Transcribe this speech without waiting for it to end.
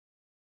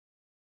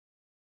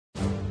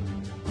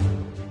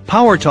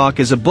Power Talk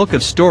is a book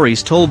of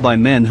stories told by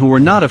men who were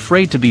not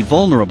afraid to be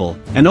vulnerable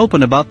and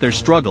open about their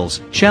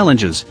struggles,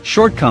 challenges,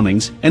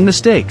 shortcomings, and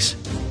mistakes.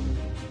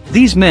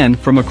 These men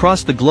from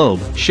across the globe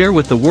share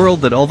with the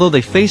world that although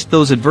they faced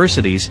those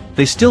adversities,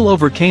 they still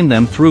overcame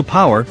them through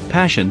power,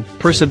 passion,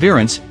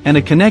 perseverance, and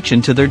a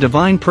connection to their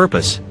divine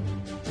purpose.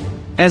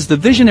 As the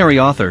visionary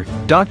author,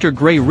 Dr.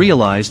 Gray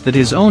realized that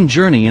his own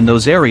journey in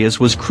those areas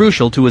was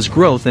crucial to his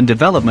growth and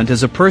development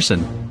as a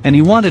person, and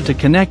he wanted to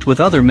connect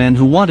with other men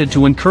who wanted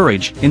to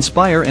encourage,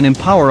 inspire, and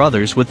empower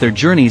others with their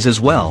journeys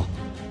as well.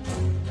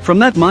 From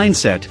that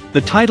mindset,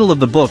 the title of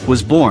the book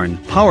was born,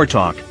 Power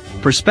Talk: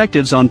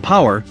 Perspectives on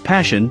Power,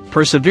 Passion,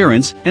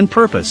 Perseverance, and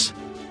Purpose.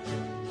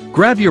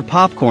 Grab your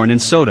popcorn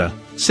and soda,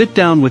 sit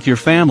down with your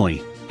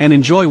family, and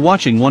enjoy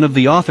watching one of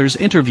the author's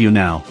interview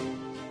now.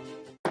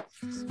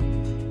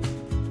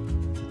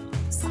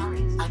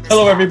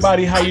 Hello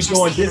everybody, how you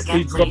doing? This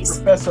is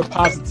Professor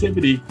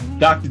Positivity,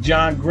 Dr.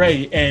 John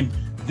Gray, and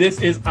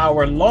this is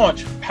our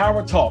launch,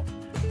 Power Talk: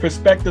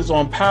 Perspectives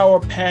on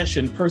Power,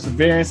 Passion,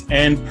 Perseverance,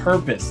 and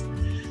Purpose.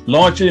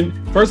 Launching,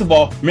 first of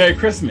all, Merry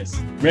Christmas.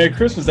 Merry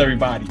Christmas,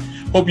 everybody.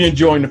 Hope you're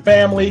enjoying the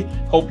family.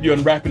 Hope you're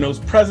unwrapping those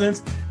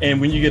presents.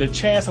 And when you get a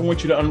chance, I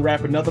want you to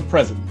unwrap another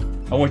present.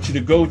 I want you to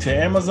go to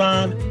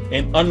Amazon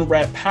and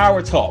unwrap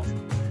Power Talk: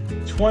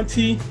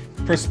 20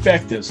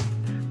 perspectives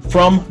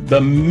from the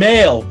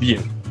male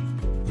view,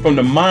 from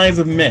the minds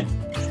of men.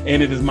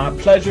 And it is my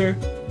pleasure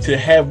to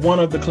have one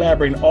of the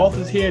collaborating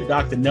authors here,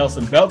 Dr.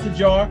 Nelson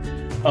Beltajar,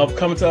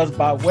 coming to us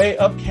by way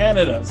of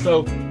Canada.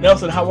 So,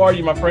 Nelson, how are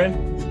you, my friend?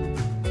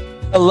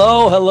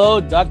 Hello,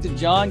 Dr.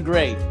 John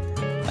Gray.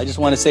 I just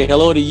want to say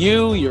hello to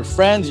you, your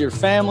friends, your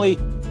family,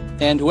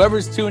 and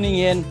whoever's tuning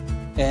in.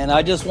 And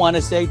I just want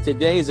to say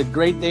today is a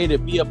great day to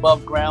be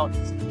above ground,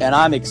 and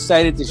I'm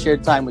excited to share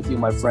time with you,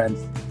 my friends.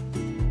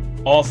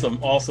 Awesome,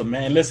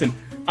 man. Listen,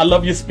 I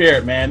love your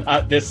spirit, man.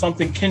 There's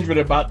something kindred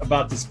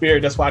about the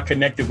spirit. That's why I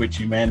connected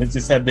with you, man. It's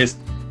just have this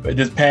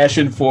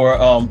passion for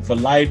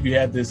life. You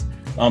have this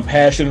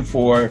passion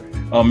for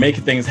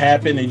making things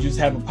happen, and you just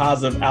have a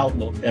positive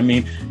outlook. I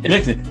mean,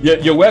 listen,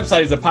 your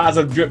website is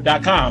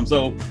apositivedrip.com.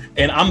 So,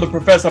 and I'm the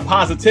Professor of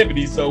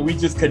Positivity, so we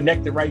just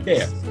connected right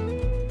there.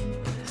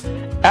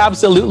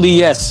 Absolutely,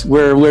 yes.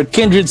 We're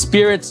kindred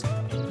spirits.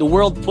 The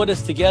world put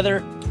us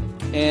together,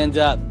 and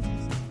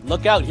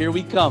look out, here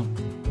we come.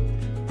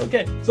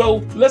 Okay,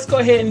 so let's go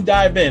ahead and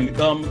dive in,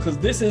 because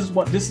this is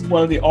one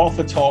of the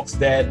author talks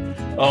that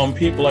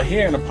people are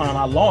hearing upon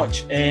our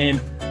launch, and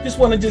just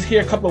want to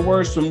hear a couple of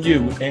words from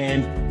you.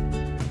 And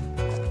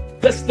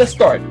let's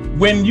start.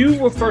 When you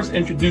were first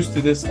introduced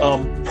to this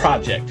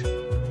project,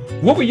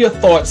 what were your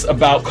thoughts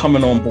about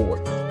coming on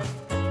board?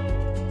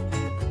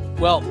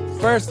 Well,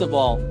 first of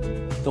all,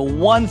 the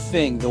one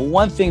thing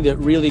that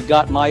really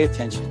got my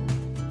attention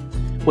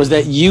was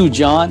that you,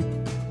 John,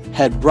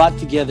 had brought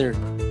together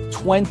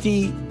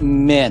 20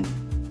 men.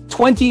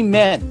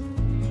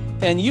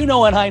 And you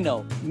know, and I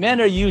know, men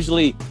are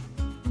usually,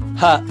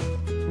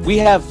 we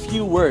have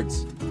few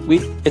words.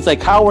 It's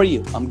like, how are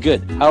you? I'm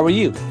good. How are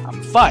you?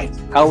 I'm fine.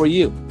 How are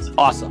you? It's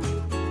awesome.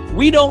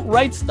 We don't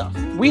write stuff.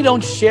 We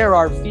don't share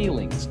our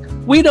feelings.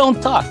 We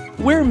don't talk.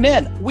 We're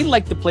men. We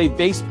like to play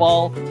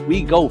baseball.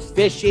 We go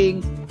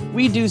fishing.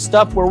 We do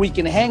stuff where we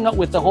can hang out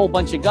with a whole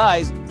bunch of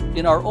guys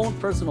in our own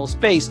personal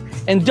space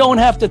and don't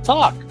have to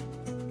talk.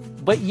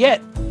 But yet,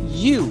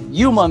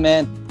 you, my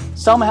man,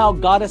 somehow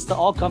got us to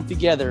all come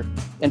together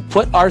and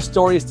put our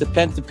stories to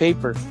pen to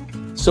paper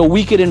so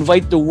we could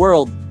invite the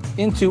world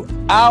into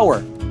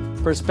our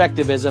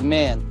perspective as a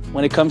man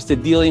when it comes to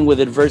dealing with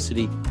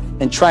adversity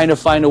and trying to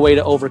find a way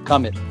to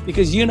overcome it.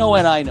 Because you know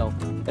and I know,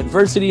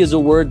 adversity is a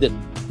word that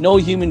no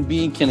human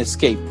being can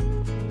escape.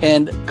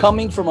 And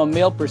coming from a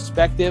male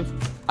perspective,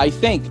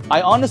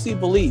 I honestly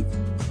believe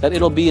that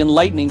it'll be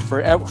enlightening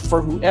for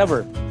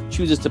whoever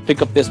chooses to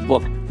pick up this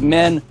book,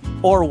 men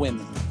or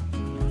women.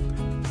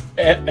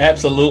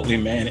 Absolutely,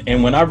 man.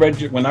 And when I read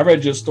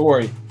your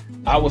story,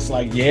 I was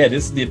like, yeah,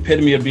 this is the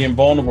epitome of being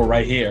vulnerable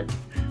right here.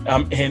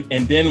 And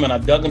then when I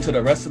dug into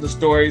the rest of the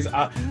stories,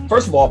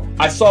 first of all,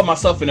 I saw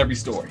myself in every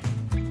story.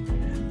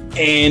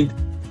 And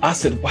I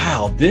said,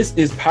 wow, this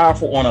is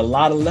powerful on a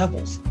lot of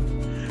levels.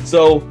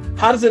 So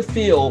how does it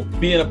feel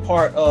being a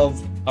part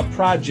of a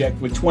project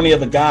with 20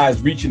 other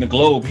guys reaching the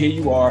globe? Here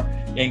you are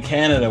in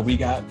Canada. We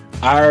got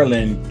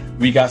Ireland.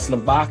 We got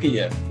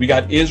Slovakia. We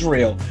got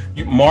Israel.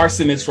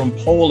 Marcin is from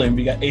Poland.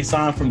 We got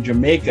Asan from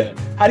Jamaica.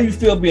 How do you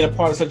feel being a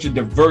part of such a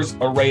diverse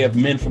array of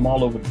men from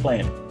all over the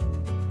planet?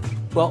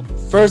 Well,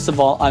 first of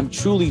all, I'm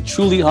truly,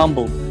 truly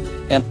humbled,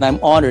 and I'm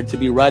honored to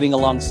be writing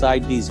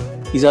alongside these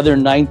other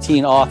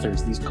 19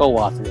 authors, these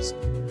co-authors.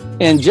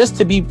 And just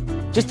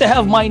to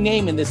have my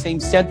name in the same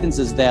sentence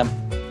as them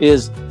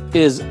is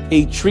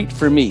a treat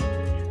for me.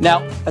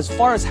 Now, as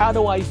far as how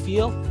do I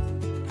feel,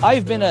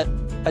 I've been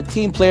a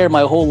team player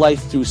my whole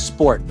life through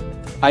sport.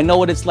 I know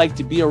what it's like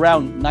to be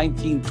around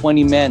 19,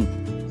 20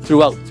 men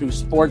through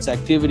sports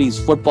activities,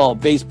 football,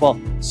 baseball,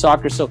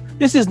 soccer. So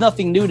this is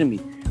nothing new to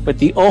me. But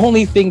the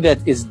only thing that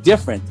is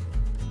different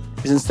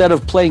is instead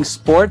of playing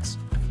sports,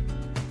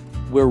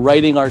 we're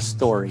writing our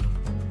story.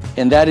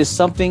 And that is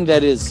something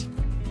that is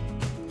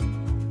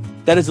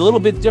a little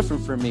bit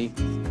different for me,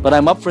 but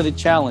I'm up for the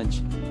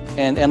challenge.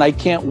 And I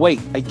can't wait.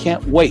 I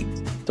can't wait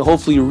to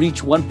hopefully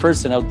reach one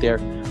person out there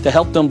to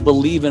help them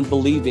believe in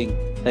believing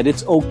that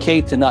it's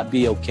okay to not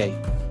be okay.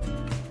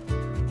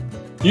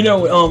 You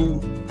know,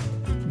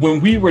 when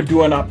we were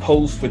doing our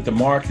posts with the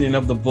marketing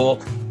of the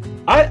book,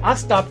 I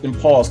stopped and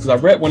paused because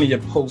I read one of your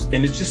posts,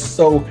 and it's just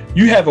so,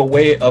 you have a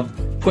way of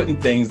putting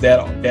things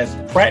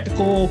that's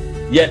practical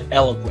yet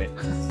eloquent.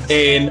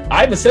 And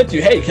I even said to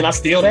you, hey, can I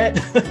steal that?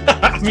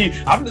 I mean,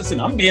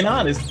 I'm being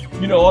honest.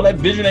 You know, all that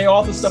visionary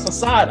author stuff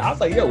aside, I was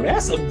like, yo,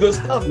 that's some good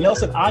stuff.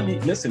 Nelson, I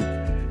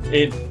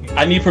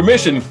need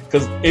permission,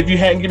 because if you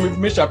hadn't given me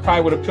permission, I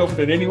probably would have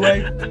pilfered it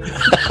anyway.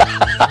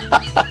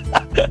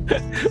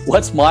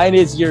 What's mine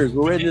is yours.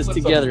 We're in this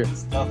together.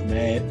 Stuff,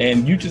 man.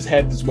 And you just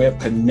have this way of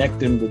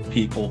connecting with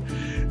people.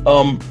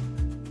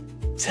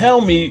 Tell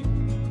me,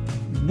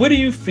 what do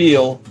you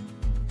feel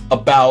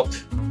about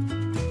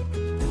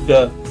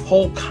the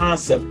whole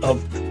concept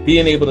of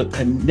being able to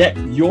connect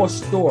your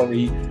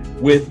story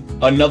with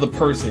another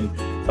person?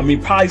 I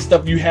mean, probably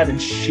stuff you haven't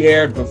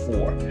shared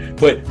before,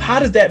 but how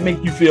does that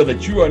make you feel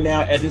that you are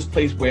now at this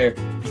place where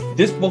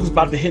this book is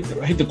about to hit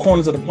the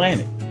corners of the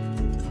planet?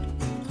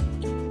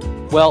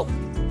 Well,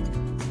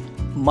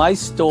 my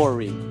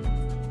story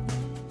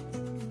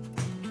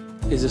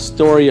is a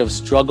story of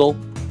struggle,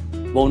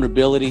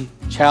 vulnerability,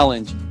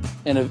 challenge,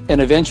 and an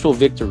eventual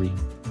victory,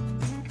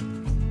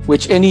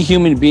 which any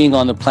human being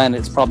on the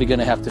planet is probably going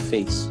to have to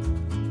face.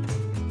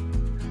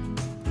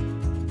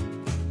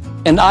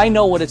 And I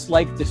know what it's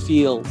like to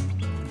feel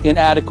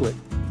inadequate,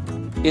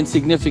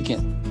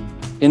 insignificant,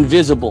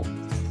 invisible,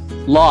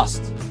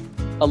 lost,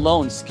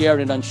 alone, scared,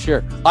 and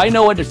unsure. I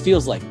know what it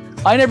feels like.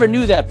 I never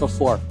knew that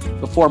before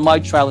my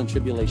trial and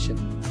tribulation.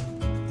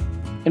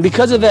 And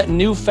because of that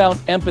newfound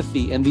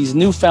empathy and these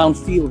newfound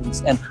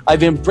feelings, and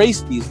I've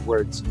embraced these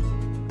words,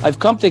 I've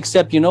come to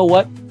accept, you know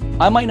what?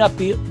 I might not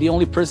be the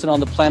only person on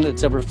the planet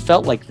that's ever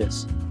felt like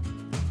this,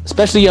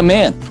 especially a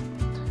man.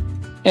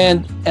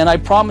 And I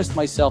promised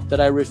myself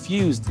that I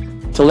refused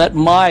to let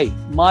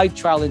my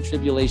trial and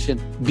tribulation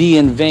be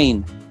in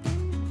vain.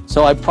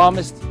 So I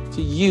promised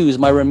to use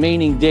my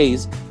remaining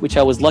days, which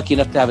I was lucky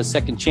enough to have a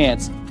second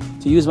chance,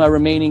 to use my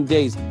remaining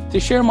days to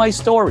share my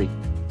story,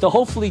 to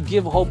hopefully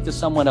give hope to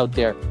someone out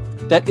there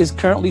that is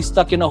currently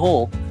stuck in a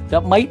hole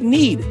that might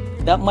need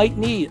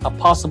a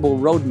possible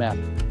roadmap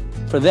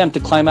for them to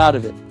climb out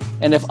of it.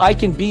 And if I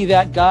can be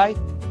that guy,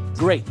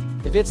 great.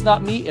 If it's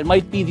not me, it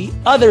might be the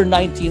other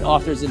 19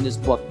 authors in this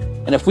book.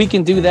 And if we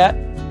can do that,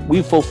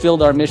 we've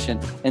fulfilled our mission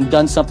and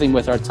done something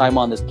with our time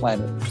on this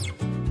planet.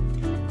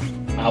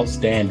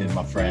 Outstanding,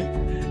 my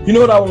friend. You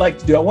know what I would like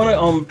to do? I want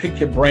to pick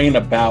your brain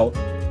about,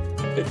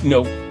 you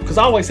know, because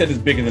I always said it's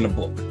bigger than a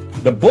book.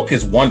 The book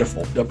is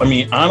wonderful. I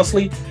mean,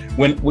 honestly,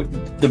 when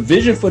the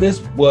vision for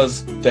this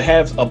was to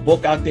have a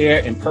book out there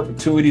in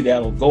perpetuity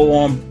that'll go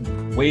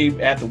on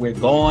way after we're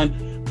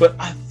gone. But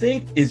I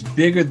think it's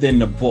bigger than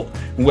the book.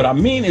 And what I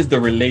mean is the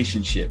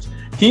relationships.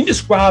 Can you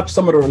describe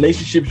some of the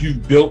relationships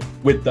you've built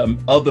with the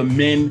other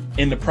men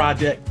in the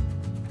project?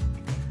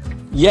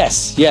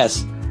 Yes.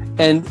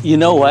 And you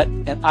know what?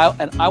 And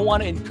I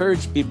want to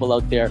encourage people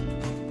out there.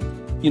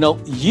 You know,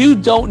 you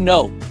don't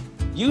know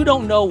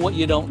what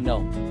you don't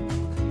know.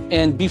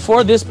 And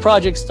before this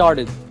project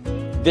started,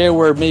 there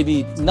were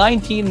maybe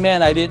 19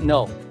 men I didn't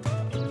know.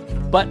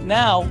 But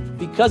now,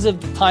 because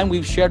of the time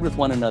we've shared with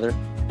one another,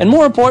 and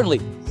more importantly,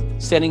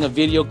 sending a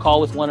video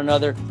call with one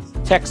another,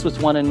 text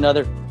with one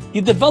another,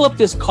 you develop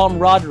this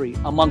camaraderie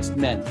amongst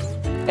men.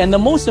 And the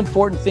most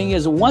important thing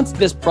is, once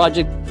this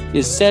project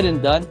is said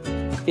and done,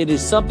 it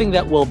is something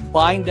that will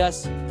bind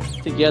us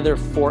together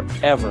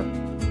forever.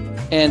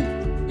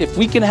 And if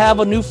we can have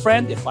a new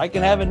friend, if I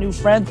can have a new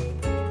friend,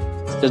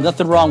 there's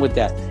nothing wrong with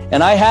that.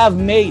 And I have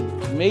made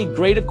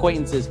great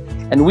acquaintances,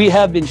 and we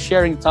have been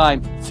sharing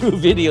time through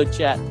video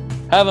chat,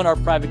 having our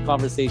private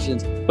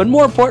conversations, but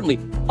more importantly,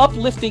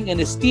 uplifting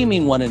and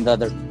esteeming one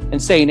another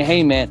and saying,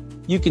 hey man,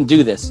 you can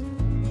do this.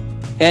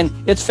 And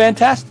it's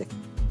fantastic.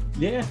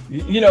 Yeah.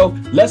 You know,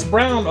 Les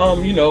Brown,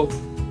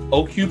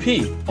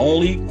 OQP,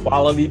 only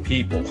quality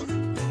people.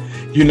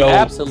 You know,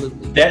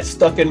 absolutely. That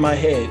stuck in my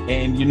head.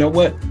 And you know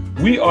what?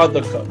 We are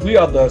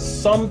the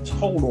sum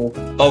total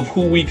of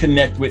who we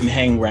connect with and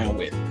hang around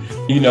with.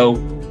 You know,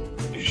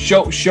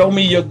 show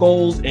me your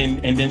goals and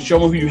then show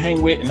me who you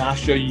hang with, and I'll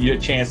show you your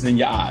chances and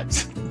your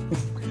odds.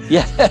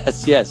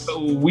 Yes.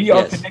 So we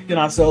are connecting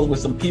ourselves with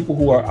some people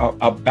who are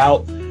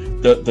about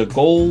the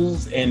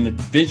goals and the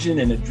vision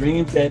and the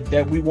dreams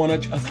that we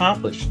want to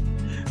accomplish.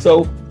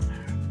 So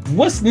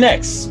what's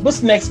next?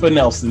 What's next for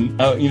Nelson?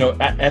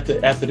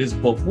 After this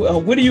book,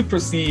 what do you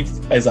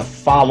perceive as a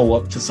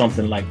follow-up to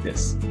something like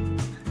this?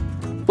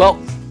 Well,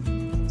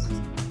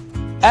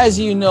 as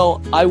you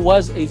know, I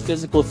was a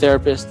physical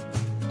therapist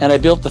and I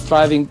built a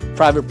thriving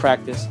private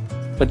practice.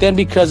 But then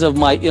because of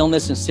my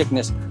illness and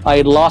sickness, I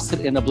had lost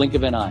it in a blink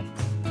of an eye.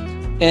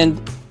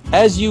 And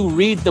as you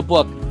read the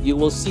book, you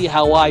will see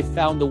how I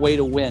found a way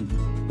to win.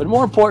 But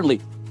more importantly,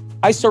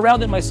 I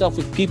surrounded myself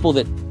with people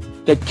that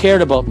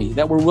cared about me,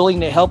 that were willing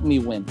to help me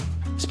win,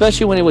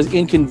 especially when it was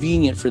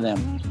inconvenient for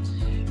them.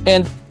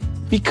 And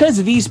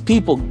because these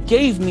people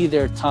gave me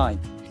their time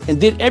and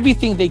did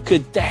everything they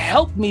could to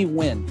help me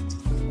win,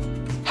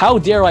 how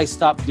dare I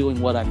stop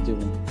doing what I'm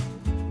doing?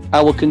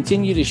 I will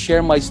continue to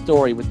share my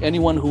story with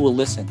anyone who will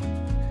listen.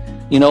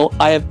 You know,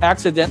 I have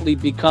accidentally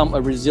become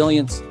a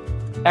resilience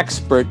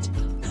expert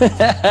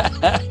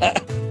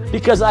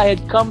because I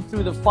had come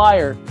through the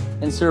fire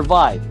and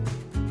survived.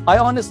 I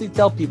honestly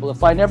tell people,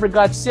 if I never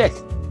got sick,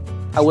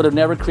 I would have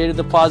never created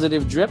the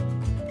Positive Drip.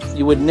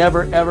 You would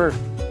never, ever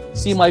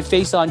see my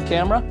face on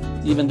camera,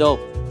 even though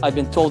I've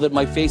been told that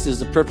my face is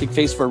the perfect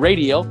face for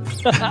radio.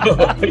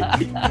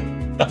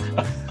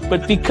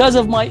 But because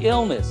of my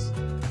illness,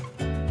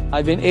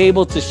 I've been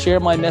able to share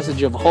my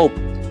message of hope,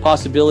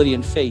 possibility,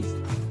 and faith.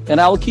 And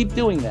I will keep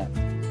doing that.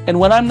 And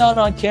when I'm not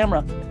on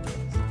camera,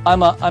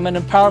 I'm an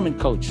empowerment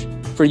coach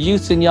for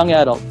youth and young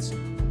adults.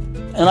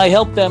 And I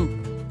help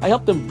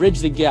them bridge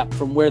the gap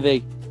from where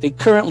they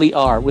currently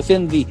are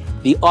within the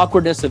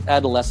awkwardness of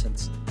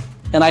adolescence.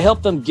 And I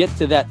help them get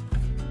to that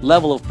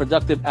level of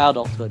productive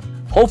adulthood,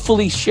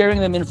 hopefully sharing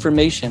them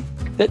information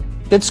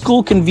that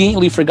school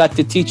conveniently forgot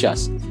to teach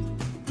us,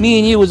 me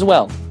and you as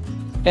well.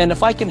 And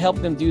if I can help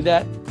them do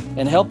that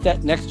and help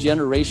that next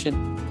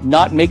generation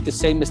not make the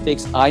same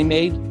mistakes I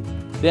made,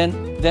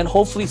 then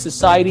hopefully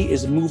society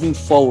is moving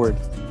forward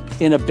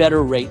in a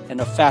better rate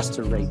and a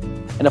faster rate.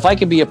 And if I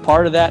can be a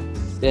part of that,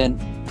 then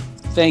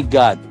thank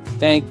God.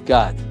 Thank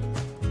God.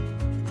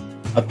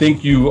 I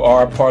think you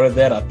are a part of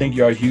that. I think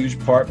you're a huge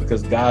part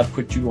because God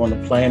put you on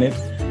the planet,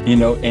 you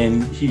know,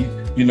 and he,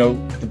 you know,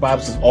 the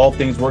Bible says all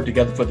things work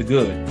together for the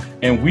good.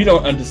 And we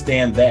don't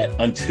understand that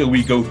until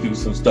we go through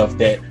some stuff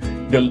that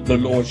the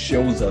Lord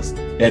shows us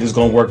that is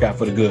going to work out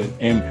for the good.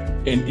 And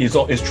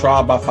it's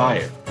trial by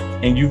fire.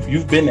 And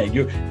you've been there.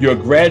 You're a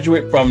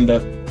graduate from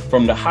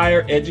the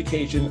higher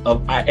education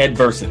of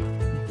adversity.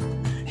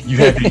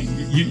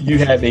 You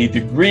have a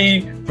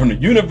degree from the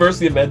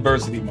University of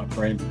Adversity, my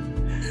friend.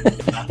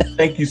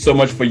 Thank you so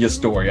much for your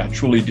story. I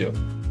truly do.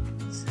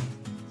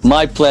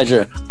 My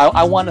pleasure.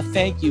 I want to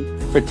thank you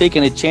for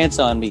taking a chance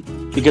on me,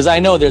 because I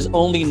know there's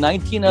only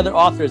 19 other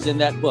authors in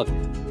that book,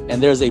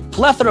 and there's a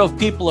plethora of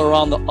people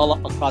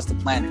all across the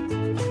planet.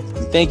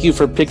 And thank you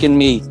for picking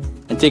me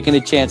and taking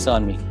a chance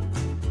on me.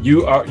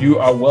 You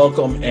are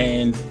welcome.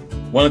 And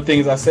one of the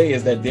things I say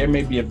is that there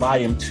may be a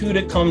volume 2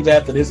 that comes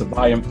after this, a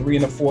volume 3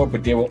 and a 4,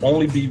 but there will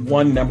only be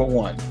one number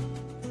 1.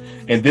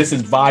 And this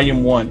is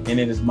volume 1. And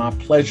it is my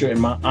pleasure and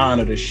my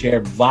honor to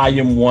share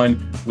volume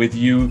 1 with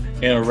you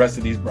and the rest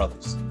of these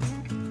brothers.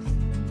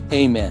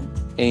 Amen.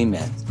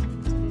 Amen.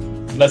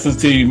 Blessings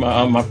to you,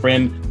 my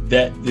friend,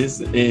 that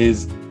this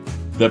is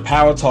the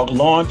Power Talk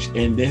launch.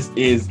 And this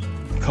is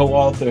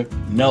co-author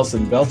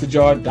Nelson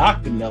Beltejare,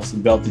 Dr.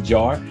 Nelson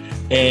Beltejare.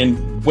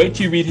 And wait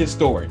till you read his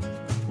story.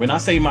 When I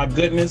say my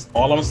goodness,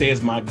 all I'm gonna say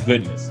is my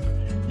goodness.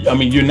 I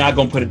mean, you're not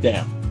gonna put it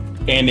down.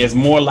 And there's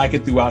more like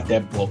it throughout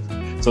that book.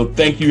 So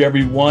thank you,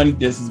 everyone.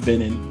 This has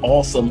been an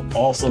awesome,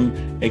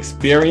 awesome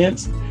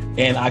experience.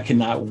 And I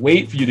cannot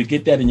wait for you to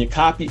get that in your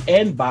copy.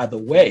 And by the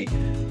way,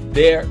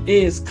 there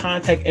is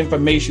contact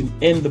information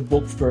in the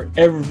book for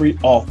every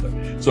author.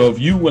 So if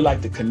you would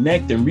like to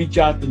connect and reach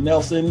out to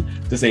Nelson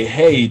to say,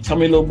 hey, tell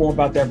me a little more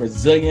about that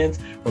resilience,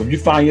 or if you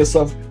find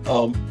yourself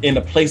in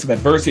a place of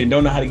adversity and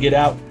don't know how to get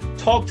out,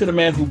 talk to the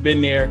man who's been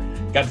there,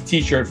 got the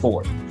t-shirt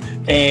for it.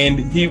 And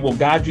he will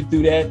guide you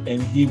through that,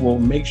 and he will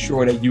make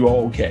sure that you are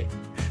okay.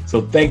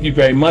 So thank you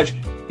very much.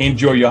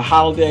 Enjoy your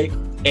holiday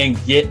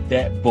and get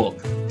that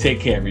book. Take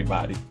care,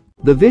 everybody.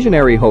 The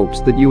visionary hopes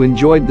that you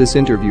enjoyed this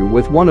interview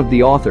with one of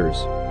the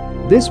authors.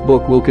 This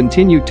book will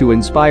continue to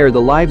inspire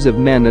the lives of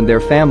men and their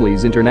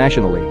families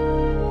internationally.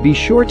 Be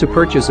sure to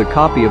purchase a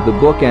copy of the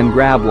book and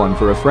grab one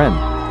for a friend.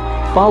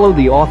 Follow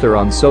the author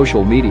on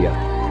social media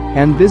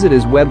and visit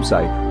his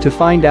website to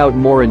find out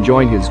more and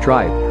join his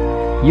tribe.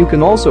 You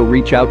can also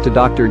reach out to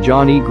Dr.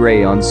 John E.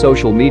 Gray on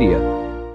social media